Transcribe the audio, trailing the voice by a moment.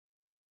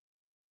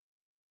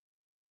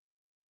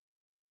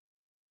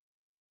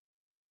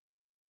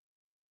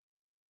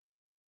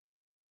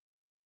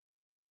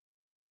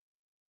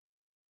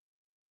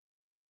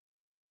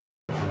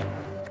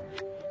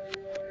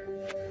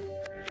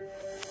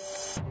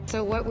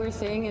So what we're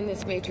saying in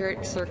this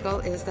matriarch circle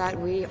is that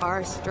we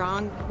are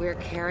strong, we're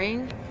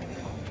caring,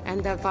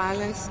 and the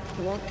violence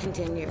won't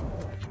continue.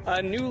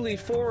 A newly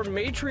formed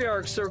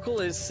matriarch circle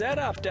is set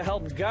up to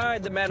help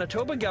guide the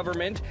Manitoba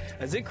government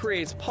as it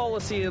creates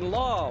policy and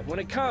law when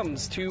it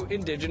comes to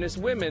Indigenous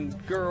women,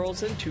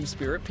 girls, and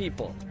Two-Spirit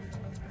people.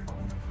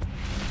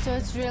 So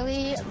it's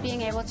really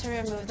being able to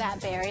remove that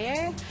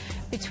barrier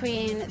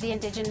between the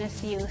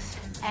Indigenous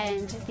youth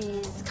and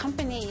these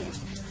companies.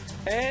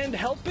 And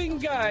helping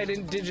guide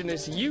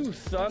Indigenous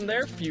youth on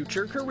their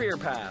future career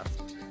path.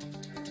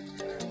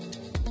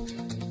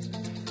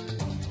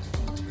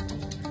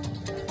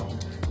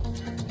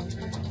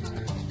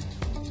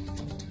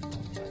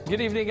 Good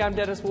evening, I'm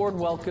Dennis Ward.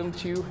 Welcome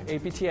to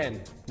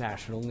APTN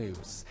National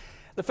News.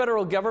 The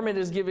federal government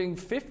is giving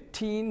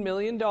 $15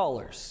 million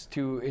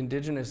to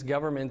Indigenous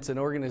governments and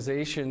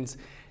organizations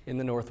in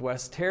the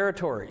Northwest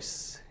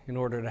Territories in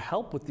order to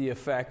help with the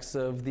effects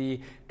of the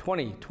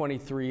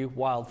 2023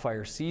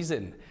 wildfire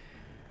season.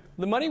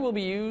 The money will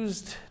be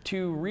used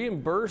to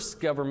reimburse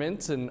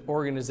governments and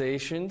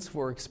organizations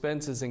for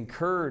expenses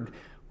incurred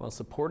while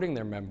supporting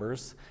their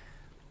members.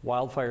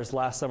 Wildfires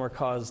last summer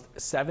caused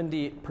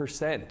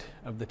 70%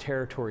 of the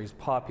territory's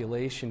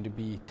population to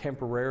be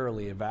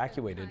temporarily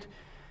evacuated.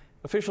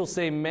 Officials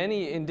say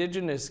many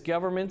Indigenous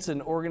governments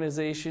and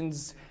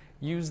organizations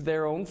use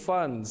their own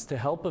funds to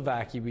help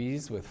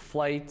evacuees with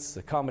flights,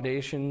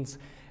 accommodations,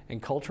 and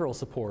cultural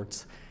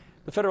supports.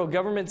 The federal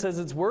government says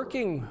it's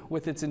working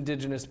with its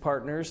Indigenous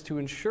partners to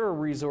ensure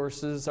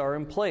resources are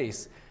in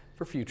place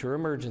for future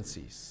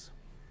emergencies.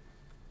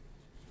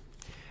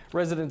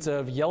 Residents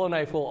of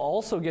Yellowknife will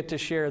also get to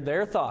share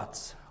their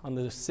thoughts on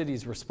the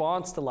city's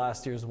response to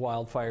last year's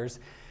wildfires.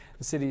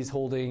 The city is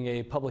holding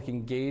a public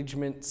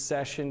engagement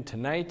session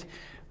tonight.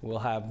 We'll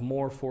have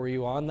more for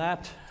you on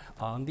that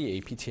on the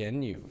APTN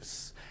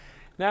News.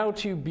 Now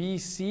to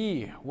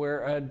BC,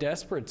 where a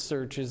desperate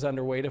search is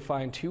underway to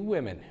find two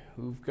women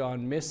who've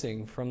gone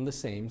missing from the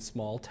same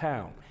small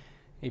town.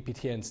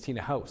 APTN's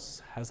Tina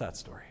House has that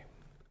story.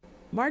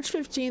 March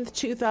 15th,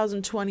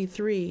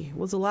 2023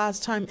 was the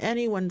last time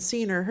anyone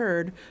seen or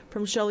heard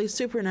from Shelley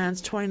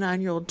Supernant's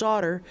 29-year-old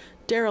daughter,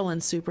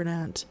 Darylyn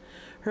Supernant.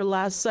 Her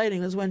last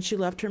sighting was when she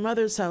left her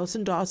mother's house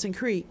in Dawson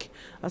Creek,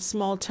 a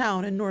small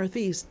town in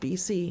northeast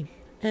BC.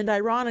 And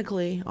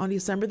ironically, on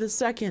December the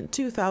 2nd,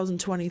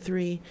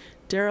 2023,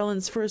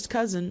 Darylyn's first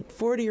cousin,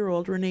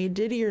 40-year-old Renee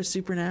Didier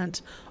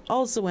Supernant,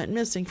 also went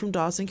missing from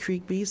Dawson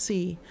Creek,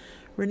 BC.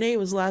 Renee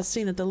was last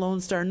seen at the Lone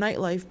Star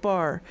nightlife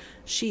bar.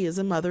 She is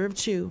a mother of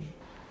two.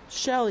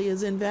 Shelley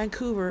is in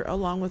Vancouver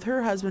along with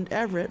her husband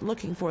Everett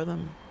looking for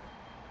them.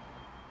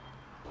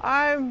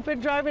 I've been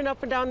driving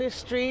up and down these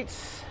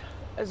streets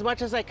as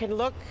much as I can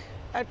look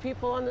at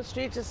people on the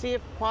street to see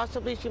if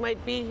possibly she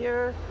might be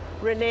here.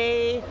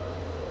 Renee,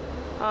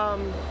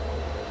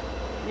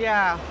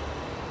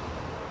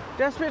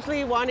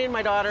 desperately wanting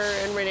my daughter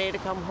and Renee to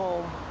come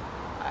home.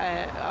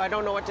 I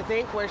don't know what to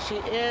think, where she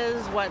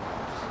is,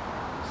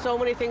 so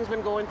many things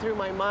been going through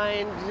my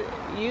mind.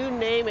 You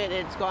name it,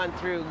 it's gone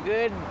through.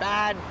 Good,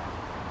 bad,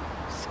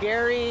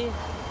 scary.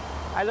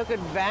 I look at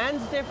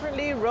vans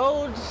differently,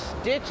 roads,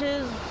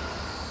 ditches,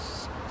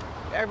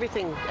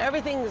 everything.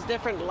 Everything is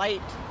different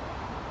light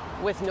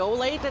with no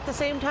light at the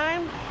same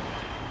time.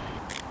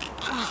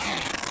 Okay.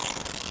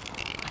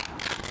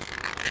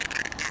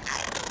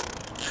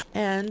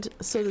 And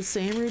so the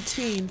same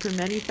routine for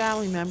many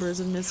family members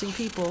of missing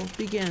people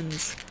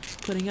begins,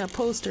 putting up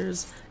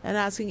posters and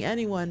asking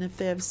anyone if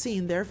they have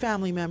seen their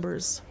family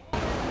members.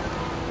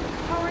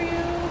 How are you?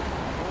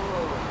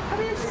 Have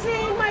you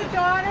seen my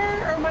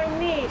daughter or my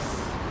niece?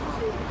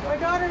 My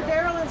daughter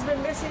Darylyn's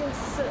been missing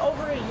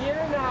over a year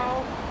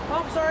now.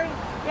 Oh, sorry.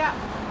 Yeah.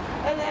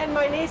 And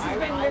my niece has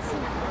been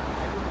missing.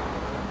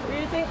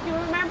 Do you think you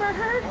remember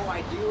her? Oh,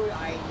 I do.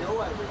 I know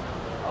I remember.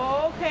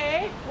 Oh,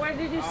 okay. Where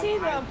did you see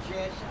them?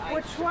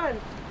 Which one?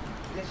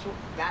 This one,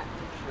 that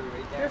picture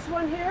right there. This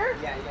one here?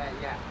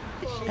 Yeah.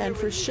 And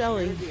for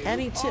Shelley,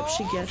 any tip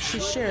she gets, she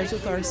shares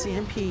with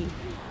RCMP.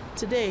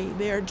 Today,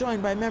 they are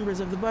joined by members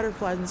of the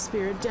Butterflies and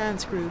Spirit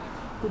Dance Group,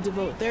 who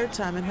devote their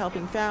time in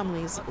helping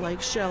families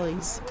like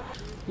Shelley's.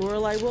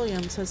 Lorelei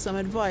Williams has some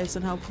advice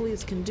on how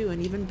police can do an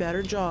even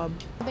better job.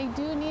 They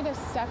do need a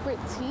separate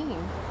team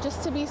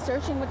just to be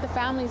searching with the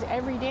families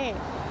every day.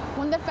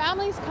 When the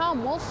families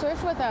come, we'll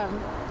search with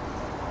them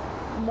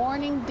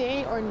morning,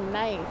 day, or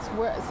night.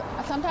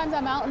 Sometimes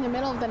I'm out in the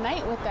middle of the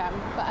night with them,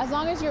 but as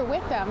long as you're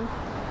with them,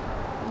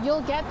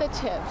 you'll get the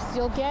tips.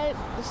 You'll get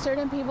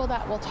certain people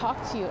that will talk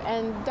to you,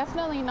 and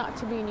definitely not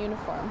to be in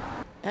uniform.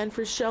 And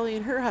for Shelley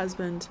and her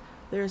husband,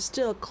 they're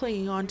still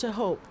clinging on to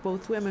hope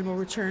both women will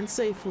return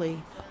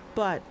safely,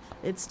 but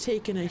it's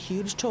taken a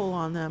huge toll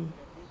on them.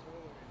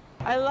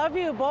 I love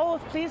you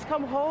both. Please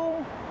come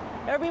home.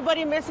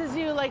 Everybody misses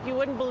you like you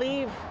wouldn't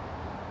believe.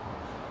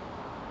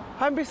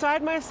 I'm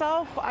beside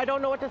myself. I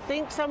don't know what to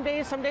think some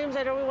days. Some days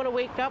I don't even want to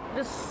wake up,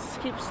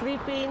 just keep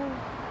sleeping.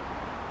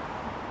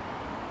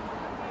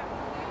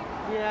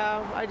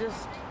 Yeah,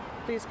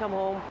 please come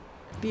home.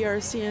 The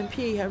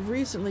RCMP have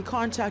recently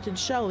contacted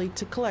Shelley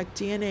to collect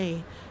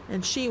DNA,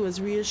 and she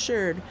was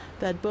reassured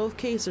that both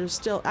cases are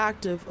still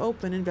active,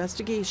 open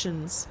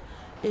investigations.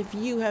 If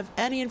you have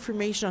any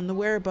information on the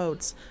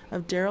whereabouts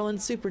of Darylyn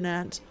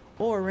Supernant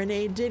or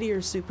Renee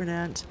Didier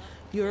Supernant,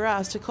 you are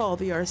asked to call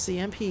the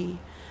RCMP.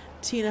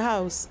 Tina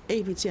House,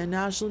 APTN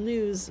National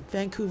News,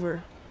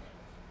 Vancouver.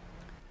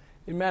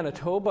 In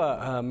Manitoba,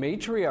 a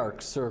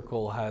matriarch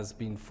circle has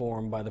been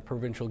formed by the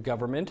provincial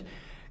government,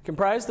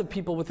 comprised of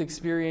people with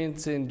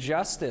experience in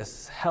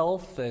justice,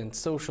 health, and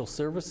social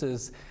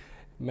services.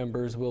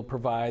 Members will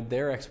provide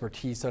their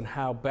expertise on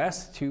how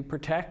best to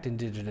protect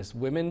Indigenous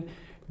women,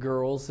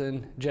 girls,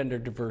 and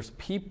gender-diverse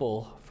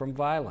people from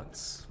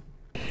violence.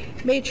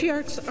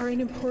 Matriarchs are an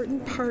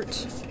important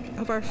part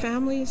of our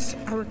families,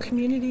 our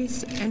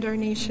communities, and our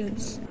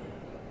nations.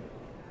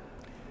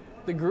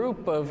 The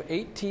group of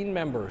 18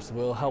 members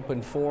will help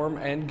inform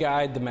and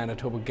guide the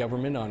Manitoba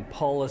government on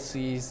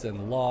policies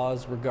and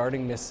laws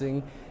regarding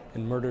missing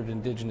and murdered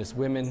Indigenous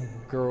women,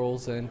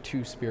 girls, and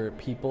Two-Spirit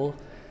people,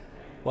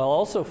 while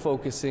also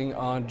focusing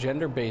on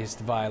gender-based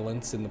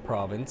violence in the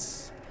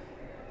province.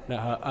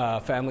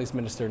 Families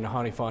Minister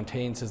Nahani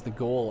Fontaine says the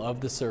goal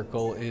of the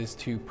circle is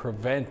to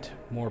prevent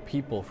more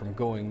people from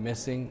going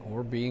missing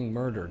or being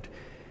murdered.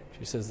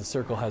 She says the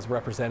circle has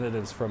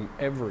representatives from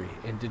every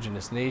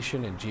Indigenous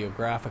nation and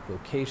geographic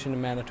location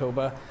in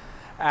Manitoba.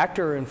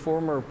 Actor and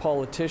former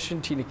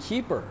politician Tina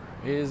Keeper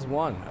is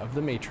one of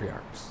the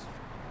matriarchs.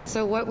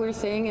 So what we're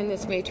saying in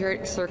this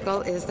matriarch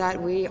circle is that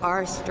we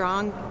are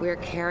strong, we're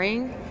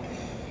caring,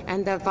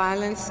 and the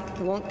violence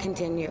won't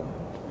continue.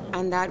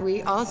 And that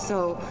we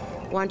also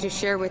want to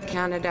share with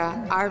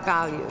Canada our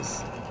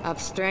values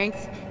of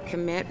strength,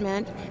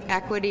 commitment,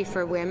 equity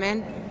for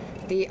women,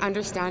 the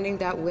understanding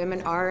that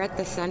women are at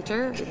the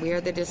center, we are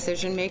the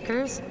decision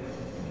makers,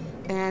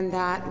 and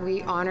that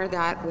we honor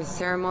that with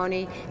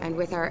ceremony and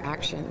with our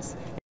actions.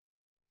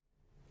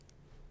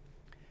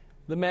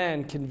 The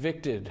man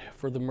convicted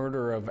for the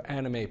murder of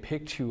Anime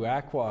Pictou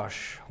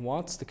Akwash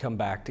wants to come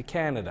back to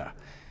Canada.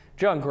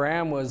 John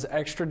Graham was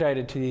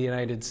extradited to the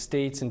United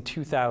States in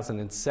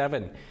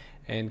 2007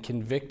 and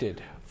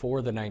convicted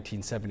for the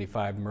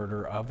 1975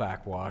 murder of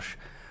Akwash.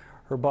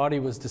 Her body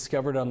was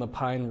discovered on the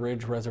Pine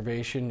Ridge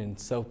Reservation in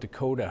South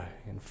Dakota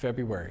in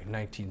February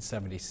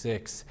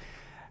 1976.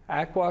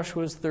 Akwash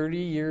was 30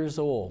 years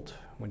old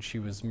when she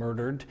was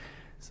murdered,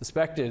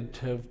 suspected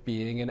of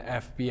being an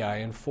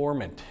FBI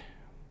informant.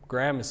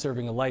 Graham is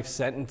serving a life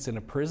sentence in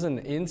a prison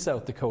in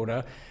South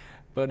Dakota,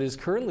 but is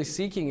currently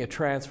seeking a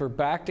transfer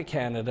back to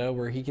Canada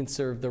where he can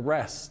serve the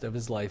rest of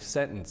his life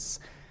sentence.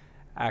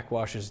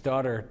 Akwash's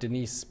daughter,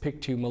 Denise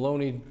Pictou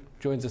Maloney,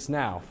 joins us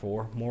now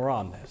for more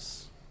on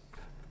this.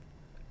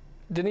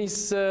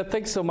 Denise,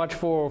 thanks so much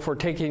for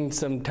taking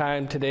some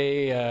time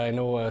today. I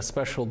know a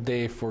special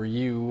day for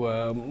you.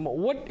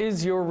 What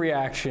is your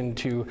reaction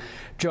to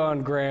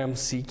John Graham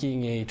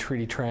seeking a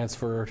treaty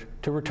transfer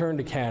to return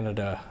to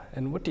Canada,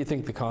 and what do you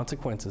think the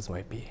consequences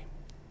might be?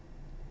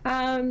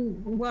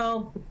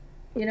 Well,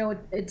 you know,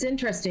 it's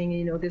interesting,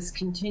 you know, this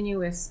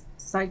continuous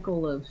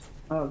cycle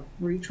of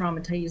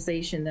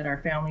re-traumatization that our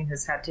family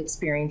has had to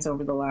experience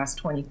over the last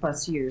 20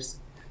 plus years.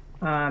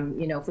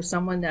 You know, for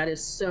someone that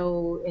is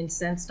so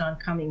incensed on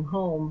coming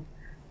home,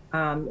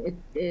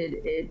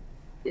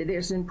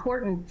 there's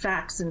important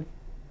facts and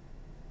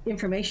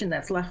information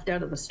that's left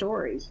out of the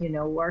story. You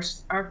know,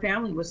 our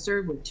family was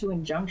served with 2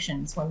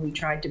 injunctions when we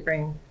tried to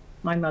bring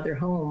my mother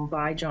home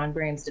by John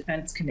Graham's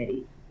Defense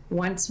Committee.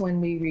 Once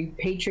when we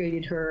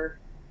repatriated her,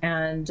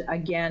 and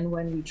again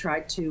when we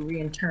tried to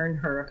reintern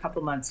her a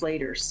couple months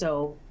later.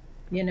 So,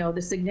 you know,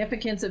 the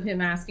significance of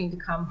him asking to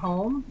come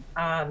home,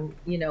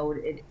 you know,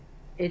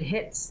 it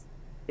hits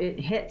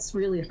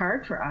really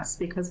hard for us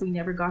because we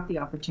never got the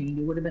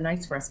opportunity. It would have been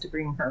nice for us to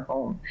bring her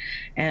home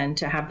and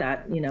to have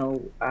that, you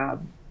know,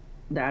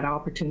 that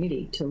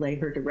opportunity to lay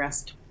her to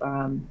rest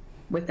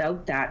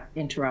without that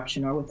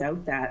interruption or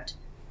without that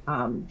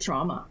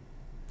trauma.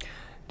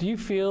 Do you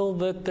feel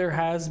that there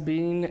has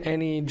been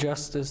any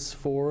justice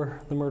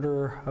for the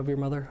murder of your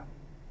mother?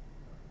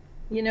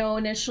 You know,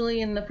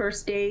 initially in the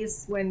first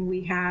days when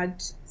we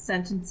had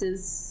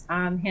sentences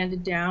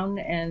handed down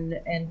and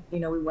you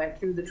know, we went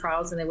through the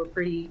trials and they were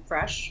pretty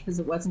fresh because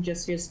it wasn't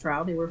just his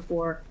trial. There were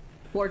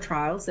four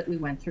trials that we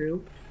went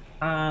through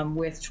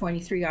with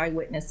 23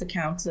 eyewitness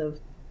accounts of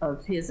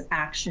his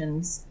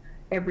actions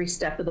every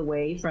step of the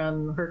way,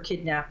 from her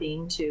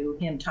kidnapping to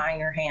him tying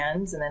her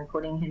hands and then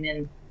putting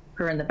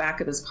her in the back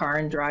of his car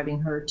and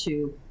driving her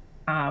to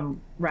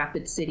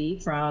Rapid City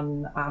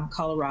from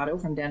Colorado,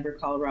 from Denver,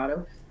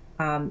 Colorado.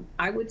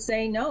 I would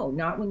say no,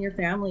 not when your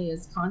family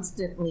is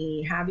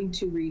constantly having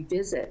to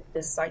revisit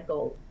this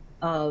cycle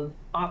of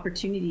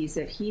opportunities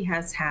that he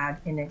has had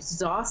in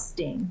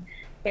exhausting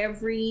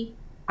every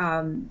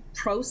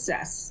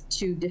process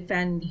to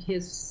defend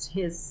his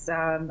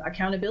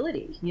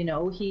accountability. You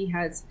know, he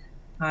has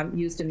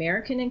used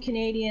American and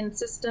Canadian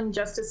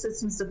justice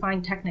systems to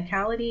find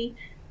technicality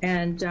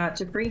and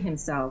to free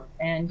himself.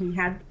 And he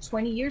had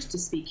 20 years to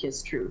speak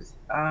his truth.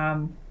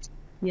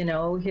 You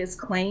know, his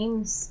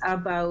claims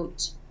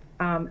about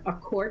a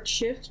court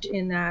shift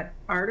in that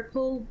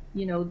article,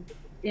 you know,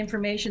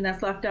 information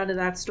that's left out of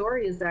that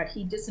story is that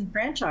he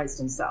disenfranchised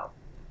himself.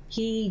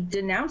 He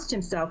denounced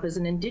himself as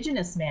an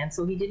Indigenous man,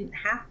 so he didn't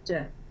have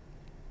to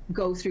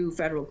go through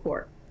federal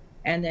court.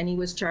 And then he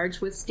was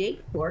charged with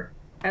state court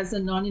as a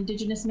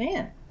non-Indigenous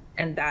man.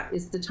 And that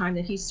is the time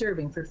that he's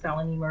serving for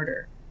felony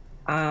murder.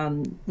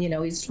 You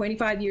know, he's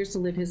 25 years to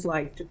live his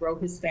life, to grow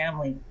his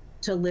family,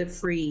 to live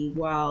free,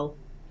 while,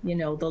 you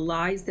know, the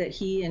lies that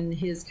he and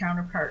his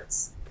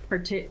counterparts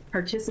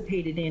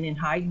participated in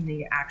hiding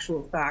the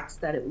actual facts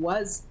that it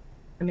was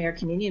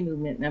American Indian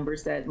Movement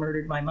members that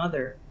murdered my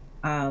mother.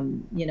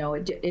 You know,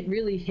 it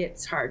really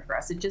hits hard for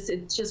us.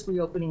 It's just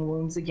reopening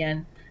wounds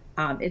again.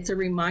 It's a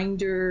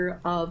reminder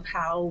of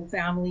how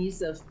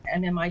families of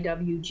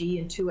MMIWG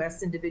and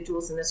 2S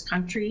individuals in this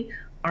country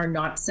are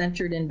not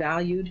centered and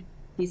valued.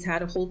 He's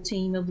had a whole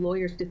team of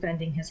lawyers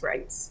defending his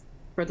rights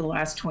for the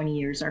last 20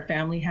 years. Our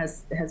family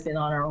has been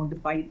on our own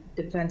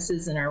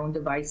defenses and our own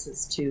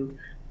devices to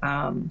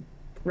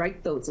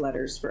write those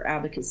letters for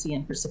advocacy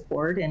and for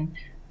support. And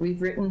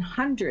we've written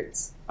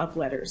hundreds of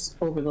letters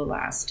over the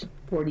last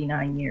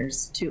 49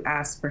 years to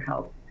ask for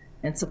help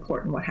and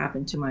support in what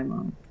happened to my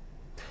mom.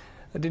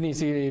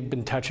 Denise, you've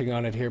been touching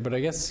on it here, but I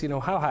guess, you know,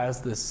 how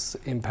has this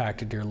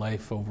impacted your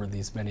life over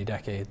these many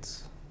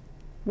decades?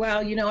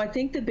 Well, you know, I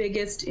think the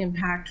biggest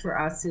impact for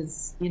us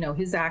is, you know,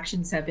 his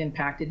actions have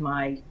impacted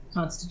my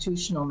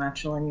constitutional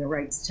matrilineal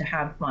rights to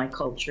have my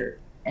culture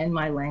and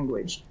my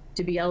language,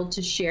 to be able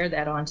to share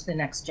that on to the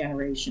next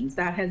generations.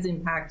 That has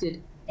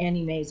impacted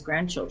Annie Mae's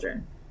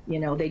grandchildren. You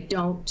know, they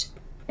don't,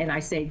 and I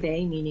say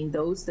they, meaning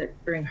those that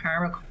bring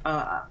harm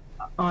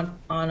on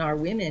our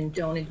women,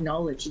 don't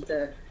acknowledge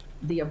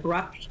the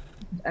abrupt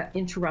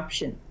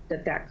interruption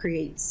that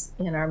creates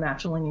in our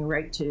matrilineal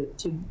right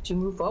to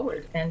move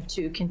forward and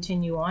to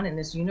continue on in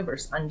this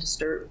universe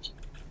undisturbed.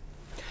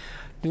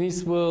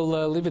 Denise,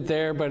 we'll leave it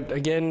there, but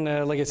again,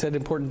 like I said,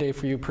 important day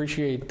for you.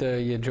 Appreciate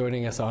you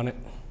joining us on it.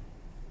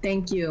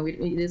 Thank you.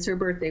 It is her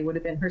birthday. It would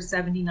have been her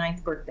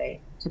 79th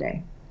birthday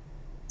today.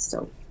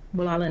 So,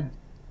 Walalan.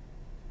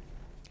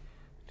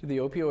 To the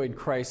opioid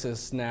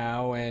crisis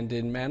now, and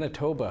in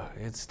Manitoba,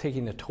 it's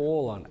taking a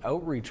toll on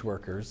outreach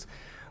workers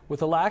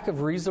with a lack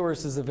of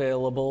resources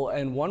available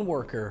and one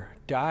worker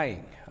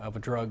dying of a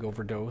drug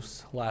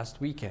overdose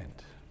last weekend.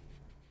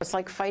 It's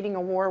like fighting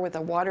a war with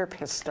a water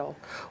pistol.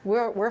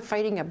 We're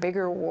fighting a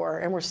bigger war,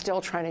 and we're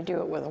still trying to do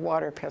it with a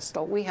water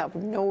pistol. We have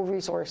no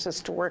resources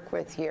to work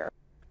with here.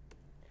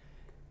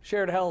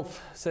 Shared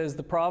Health says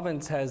the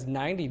province has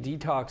 90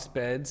 detox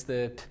beds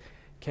that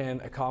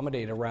can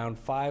accommodate around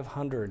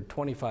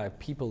 525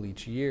 people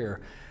each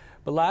year.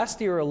 But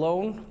last year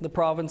alone, the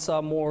province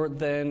saw more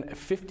than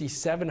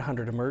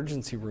 5,700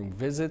 emergency room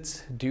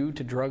visits due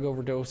to drug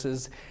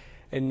overdoses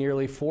and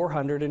nearly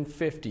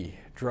 450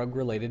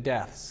 drug-related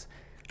deaths.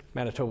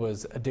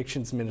 Manitoba's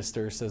addictions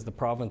minister says the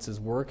province is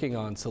working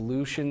on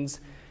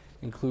solutions,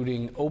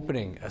 including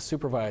opening a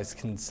supervised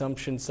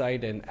consumption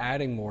site and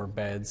adding more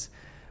beds,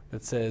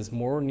 but says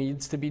more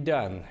needs to be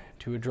done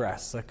to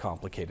address a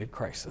complicated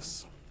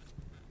crisis.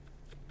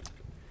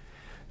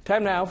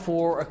 Time now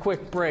for a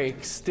quick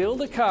break. Still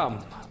to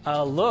come,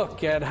 a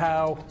look at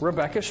how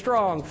Rebecca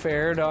Strong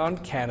fared on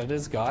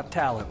Canada's Got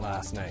Talent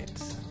last night.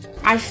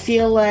 I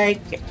feel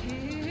like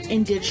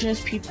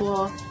Indigenous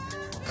people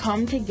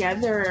come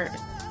together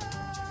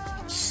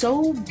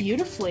so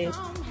beautifully.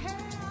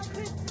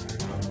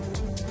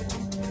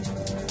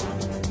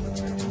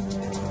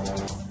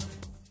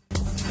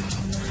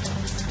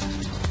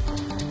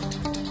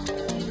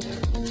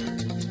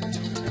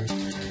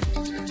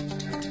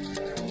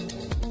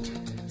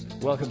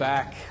 Welcome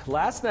back.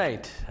 Last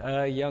night,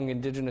 a young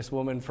Indigenous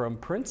woman from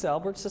Prince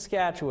Albert,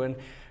 Saskatchewan,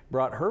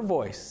 brought her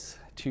voice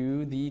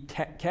to the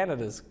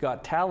Canada's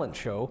Got Talent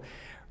show.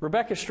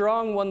 Rebecca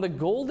Strong won the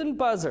Golden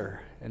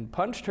Buzzer and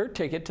punched her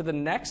ticket to the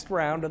next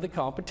round of the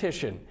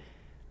competition.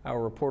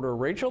 Our reporter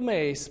Rachel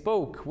May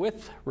spoke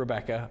with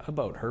Rebecca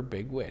about her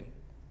big win.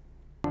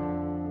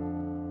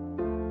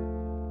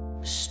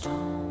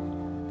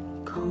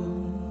 Stone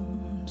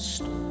cold,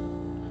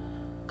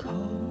 stone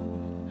cold.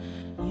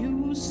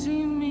 You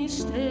see me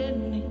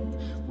standing,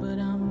 but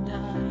I'm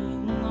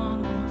dying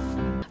on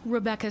my feet.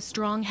 Rebecca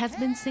Strong has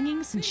been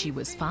singing since she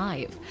was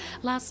 5.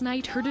 Last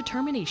night, her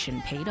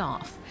determination paid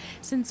off.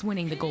 Since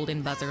winning the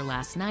Golden Buzzer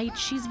last night,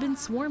 she's been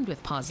swarmed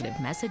with positive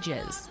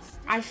messages.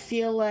 I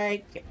feel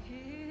like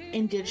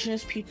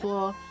Indigenous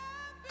people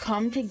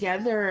come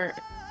together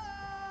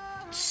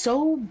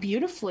so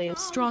beautifully.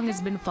 Strong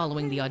has been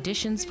following the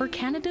auditions for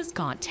Canada's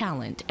Got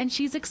Talent, and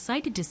she's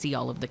excited to see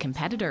all of the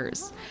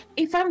competitors.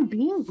 If I'm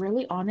being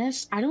really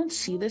honest, I don't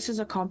see this as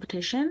a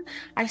competition.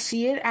 I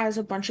see it as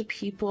a bunch of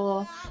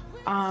people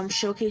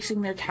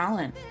showcasing their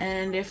talent.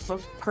 And if a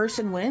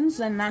person wins,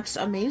 then that's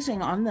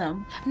amazing on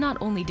them. Not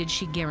only did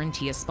she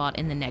guarantee a spot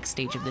in the next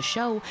stage of the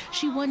show,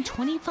 she won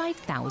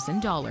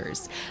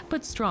 $25,000.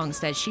 But Strong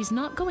says she's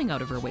not going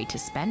out of her way to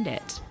spend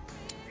it.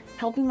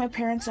 Helping my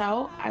parents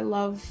out, I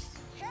love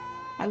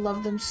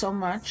them so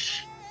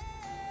much.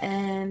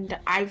 and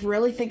I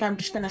really think I'm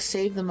just going to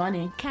save the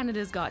money.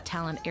 Canada's Got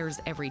Talent airs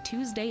every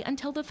Tuesday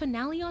until the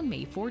finale on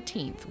May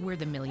 14th, where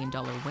the $1 million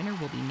winner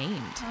will be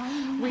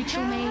named.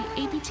 Rachel May,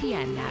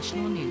 APTN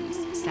National News,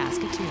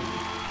 Saskatoon.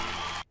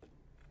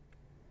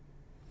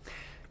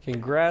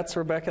 Congrats,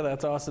 Rebecca.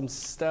 That's awesome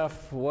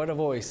stuff. What a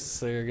voice.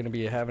 They're going to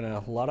be having a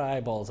lot of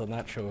eyeballs on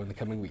that show in the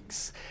coming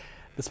weeks.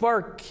 The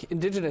Spark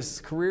Indigenous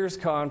Careers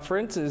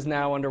Conference is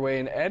now underway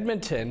in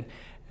Edmonton,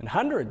 and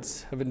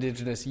hundreds of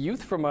Indigenous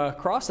youth from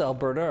across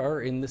Alberta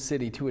are in the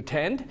city to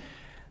attend.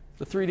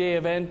 The three-day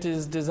event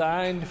is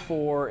designed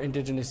for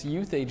Indigenous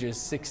youth ages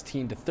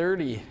 16 to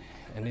 30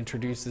 and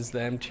introduces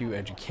them to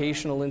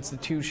educational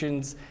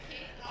institutions,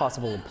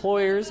 possible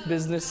employers,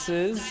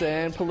 businesses,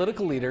 and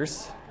political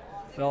leaders.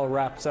 It all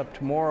wraps up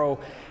tomorrow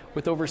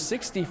with over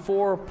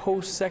 64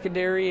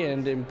 post-secondary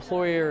and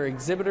employer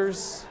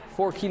exhibitors,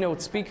 4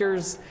 keynote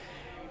speakers.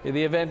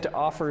 The event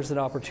offers an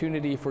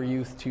opportunity for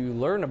youth to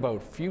learn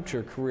about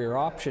future career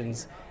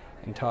options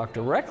and talk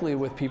directly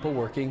with people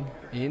working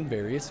in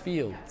various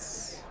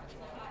fields.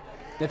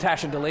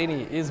 Natasha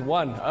Delaney is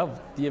one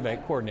of the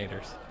event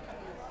coordinators.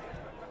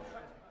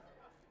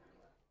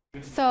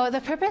 So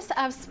the purpose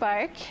of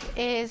Spark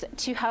is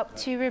to help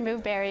to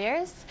remove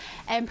barriers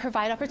and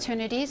provide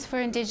opportunities for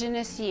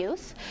Indigenous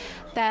youth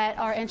that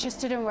are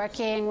interested in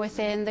working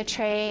within the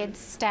trades,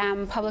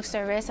 STEM, public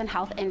service, and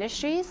health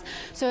industries.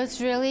 So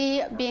it's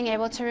really being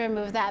able to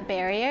remove that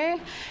barrier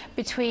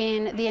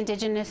between the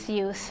Indigenous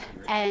youth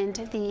and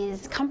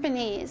these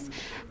companies.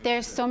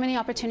 There's so many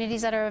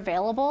opportunities that are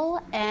available,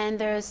 and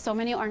there's so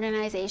many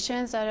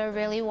organizations that are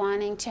really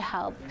wanting to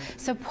help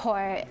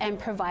support and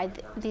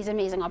provide these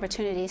amazing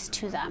opportunities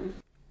to them.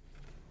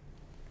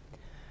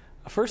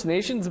 A First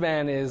Nations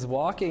man is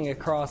walking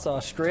across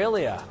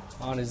Australia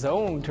on his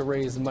own to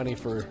raise money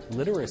for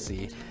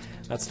literacy.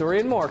 That story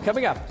and more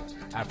coming up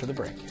after the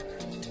break.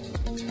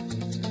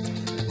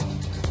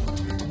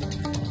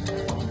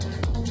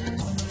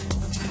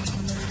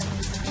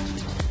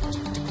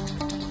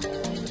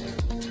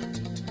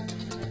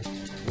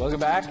 Welcome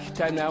back.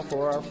 Time now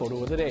for our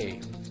photo of the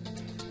day.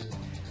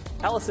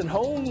 Allison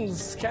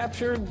Holmes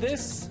captured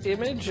this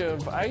image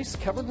of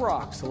ice-covered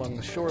rocks along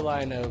the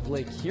shoreline of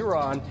Lake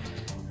Huron.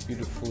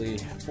 Beautifully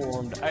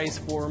formed ice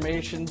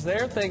formations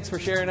there. Thanks for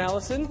sharing,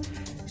 Allison.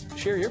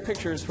 Share your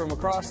pictures from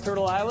across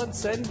Turtle Island.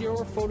 Send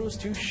your photos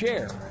to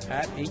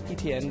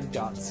share@aptn.ca.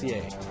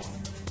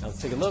 Now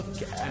let's take a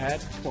look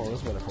at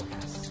tomorrow's weather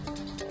forecast.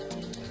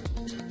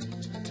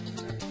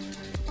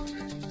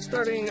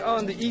 Starting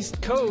on the east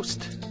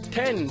coast,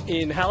 10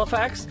 in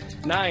Halifax,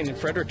 9 in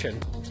Fredericton.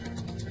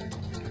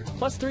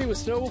 +3 with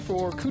snow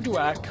for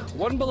Kuujjuaq,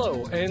 1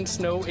 below and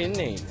snow in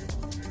Nain.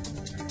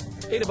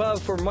 8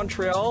 above for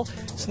Montreal,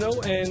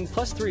 snow and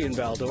 +3 in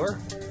Val-d'Or.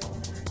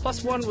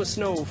 +1 with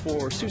snow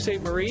for Sault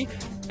Ste. Marie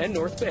and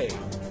North Bay.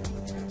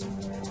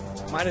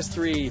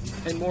 -3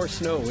 and more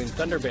snow in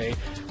Thunder Bay,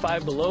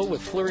 5 below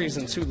with flurries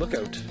in Sioux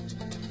Lookout.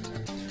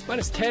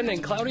 -10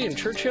 and cloudy in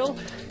Churchill,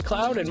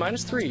 cloud and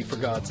 -3 for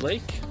God's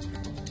Lake.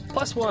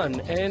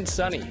 +1 and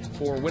sunny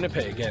for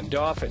Winnipeg and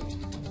Dauphin.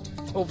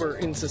 Over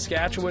in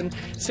Saskatchewan,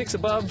 6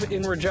 above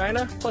in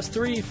Regina,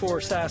 +3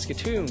 for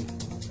Saskatoon.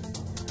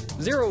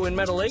 0 in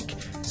Meadow Lake,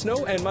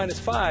 snow and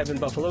 -5 in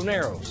Buffalo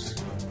Narrows.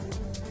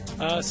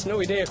 A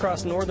snowy day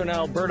across northern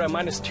Alberta,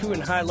 -2 in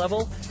High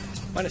Level,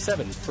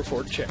 -7 for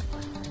Fort Chick.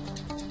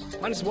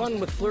 -1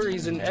 with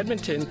flurries in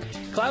Edmonton,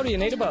 cloudy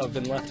and 8 above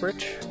in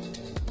Lethbridge.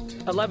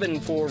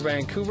 11 for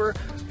Vancouver,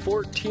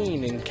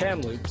 14 in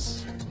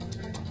Kamloops.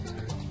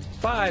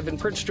 5 in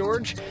Prince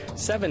George,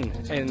 7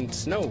 and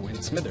snow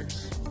in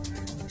Smithers.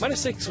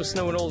 -6 with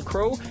snow in Old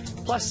Crow,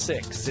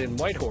 +6 in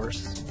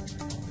Whitehorse.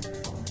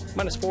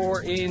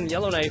 -4 in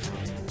Yellowknife,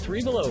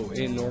 3 below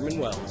in Norman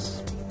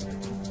Wells.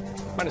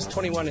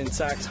 -21 in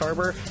Sax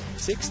Harbor,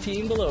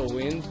 16 below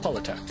in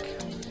Pawlatuck.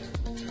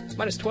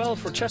 -12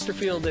 for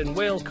Chesterfield and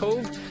Whale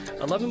Cove,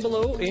 11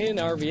 below in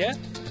Arviette.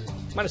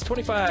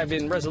 -25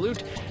 in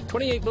Resolute,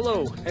 28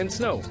 below and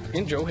snow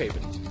in Joe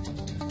Haven.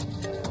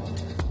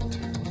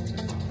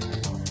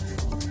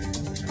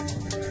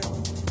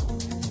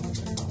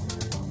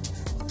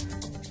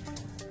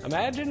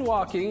 Imagine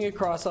walking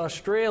across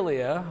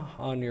Australia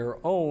on your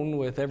own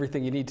with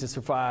everything you need to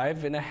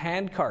survive in a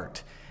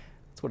handcart.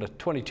 That's what a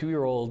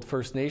 22-year-old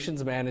First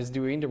Nations man is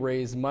doing to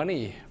raise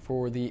money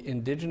for the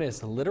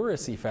Indigenous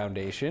Literacy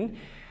Foundation.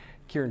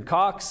 Kieran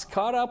Cox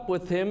caught up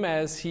with him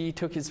as he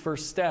took his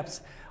first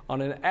steps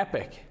on an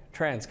epic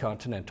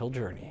transcontinental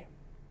journey.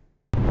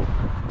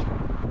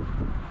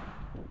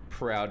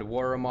 Proud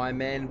Warramai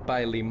man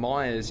Bailey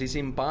Myers is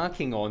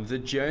embarking on the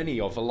journey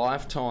of a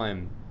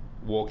lifetime,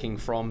 walking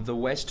from the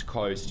west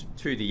coast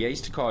to the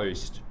east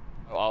coast.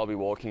 I'll be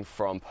walking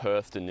from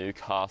Perth to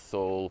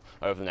Newcastle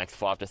over the next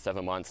 5 to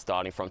 7 months.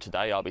 Starting from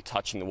today, I'll be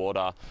touching the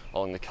water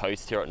along the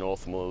coast here at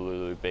North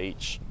Mooloolah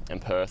Beach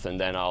and Perth, and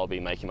then I'll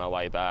be making my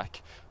way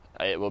back.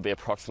 It will be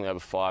approximately over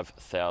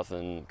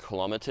 5,000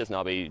 kilometres, and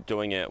I'll be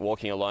doing it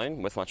walking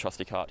alone with my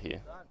trusty cart here.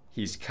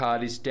 His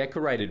cart is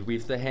decorated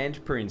with the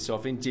handprints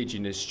of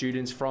Indigenous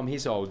students from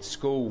his old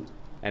school.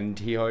 and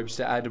he hopes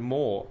to add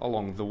more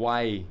along the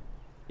way.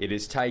 It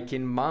has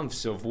taken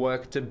months of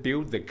work to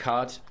build the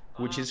cart,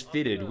 which is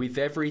fitted with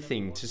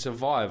everything to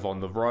survive on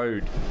the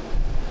road.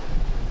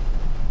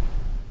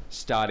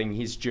 Starting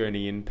his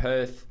journey in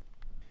Perth,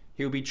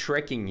 he'll be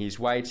trekking his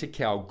way to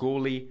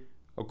Kalgoorlie,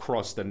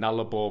 across the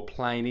Nullarbor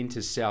Plain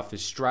into South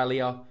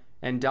Australia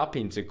and up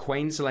into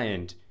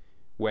Queensland,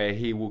 where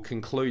he will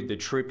conclude the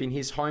trip in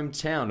his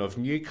hometown of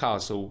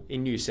Newcastle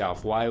in New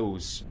South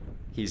Wales.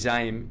 His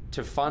aim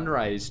to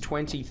fundraise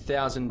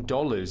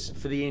 $20,000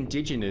 for the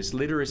Indigenous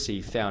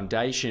Literacy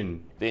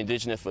Foundation. The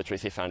Indigenous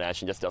Literacy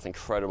Foundation just does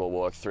incredible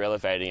work through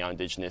elevating our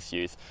Indigenous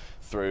youth,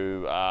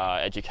 through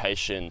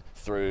education,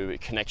 through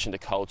connection to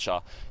culture,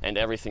 and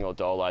every single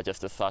dollar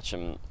just does such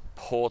an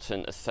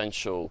important,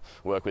 essential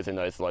work within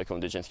those local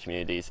Indigenous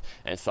communities.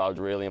 And so I'd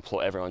really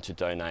implore everyone to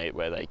donate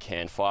where they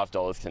can.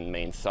 $5 can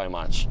mean so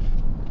much.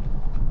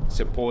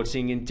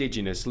 Supporting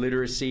Indigenous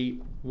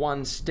literacy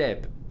one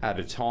step at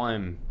a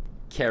time.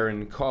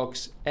 Karen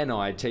Cox,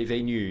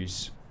 NITV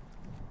News.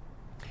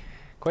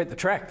 Quite the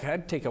trek.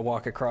 I'd take a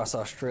walk across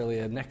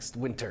Australia next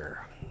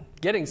winter.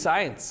 Getting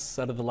science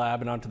out of the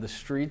lab and onto the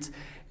streets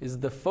is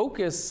the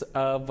focus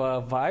of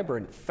a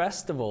vibrant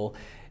festival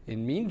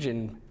in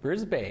Meanjin,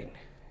 Brisbane.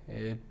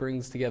 It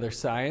brings together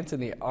science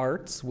and the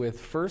arts with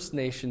First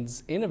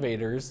Nations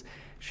innovators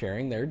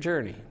sharing their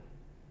journey.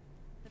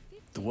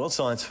 The World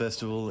Science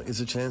Festival is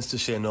a chance to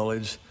share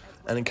knowledge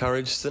and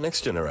encourage the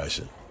next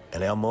generation,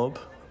 and our mob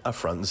are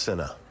front and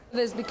centre.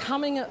 There's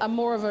becoming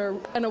more of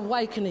an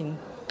awakening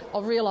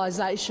of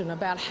realisation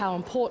about how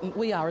important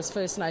we are as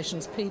First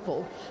Nations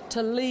people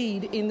to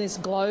lead in this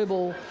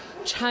global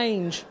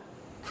change.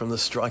 From the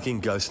striking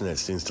Ghost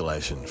Nest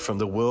installation, from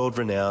the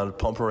world-renowned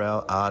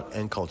Pomperau Art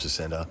and Culture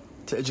Centre,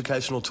 to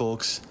educational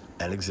talks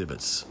and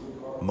exhibits.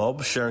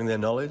 Mob sharing their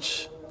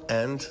knowledge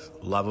and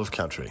love of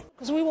country.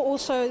 Because we were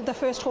also the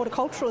first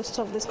horticulturalists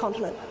of this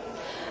continent.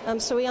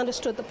 So we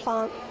understood the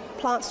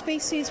plant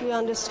species, we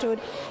understood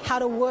how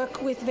to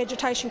work with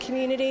vegetation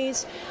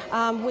communities.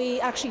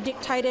 We actually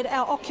dictated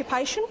our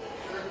occupation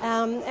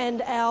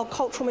and our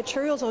cultural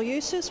materials or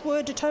uses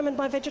were determined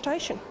by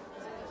vegetation.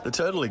 The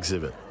turtle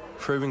exhibit,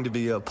 proving to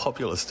be a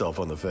popular stop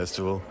on the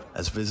festival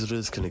as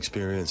visitors can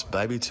experience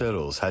baby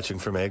turtles hatching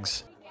from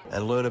eggs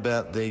and learn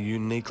about their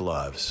unique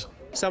lives.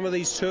 Some of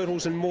these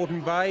turtles in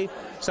Moreton Bay,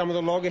 some of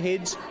the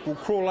loggerheads will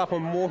crawl up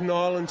on Moreton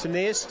Island to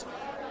nest,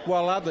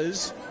 while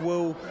others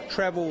will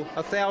travel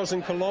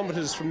 1,000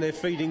 kilometres from their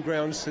feeding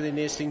grounds to their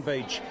nesting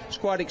beach. It's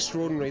quite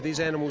extraordinary. These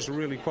animals are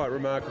really quite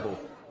remarkable.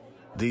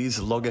 These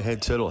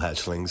loggerhead turtle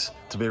hatchlings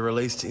to be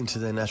released into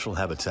their natural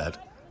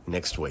habitat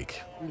next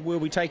week. We'll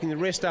be taking the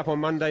rest up on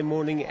Monday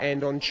morning,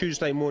 and on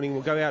Tuesday morning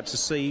we'll go out to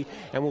sea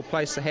and we'll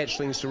place the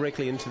hatchlings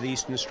directly into the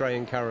Eastern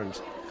Australian Current,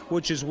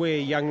 which is where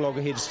young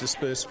loggerheads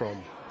disperse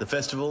from. The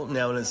festival,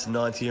 now in its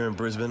 9th year in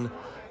Brisbane,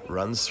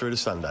 runs through to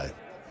Sunday.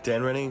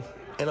 Dan Rennie,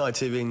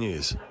 NITV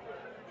News.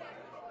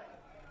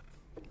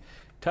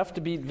 Tough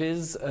to beat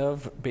viz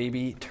of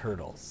baby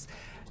turtles.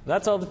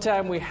 That's all the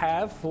time we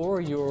have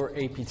for your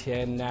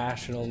APTN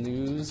National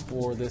News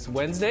for this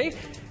Wednesday.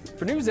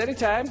 For news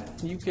anytime,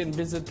 you can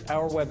visit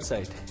our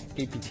website,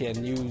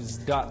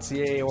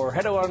 aptnnews.ca, or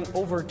head on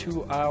over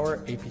to our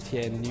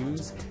APTN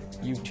News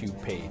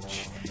YouTube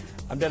page.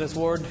 I'm Dennis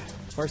Ward.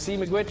 Marcy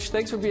McGuitch,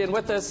 thanks for being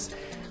with us.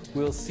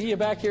 We'll see you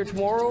back here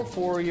tomorrow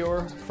for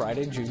your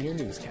Friday Junior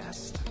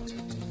Newscast.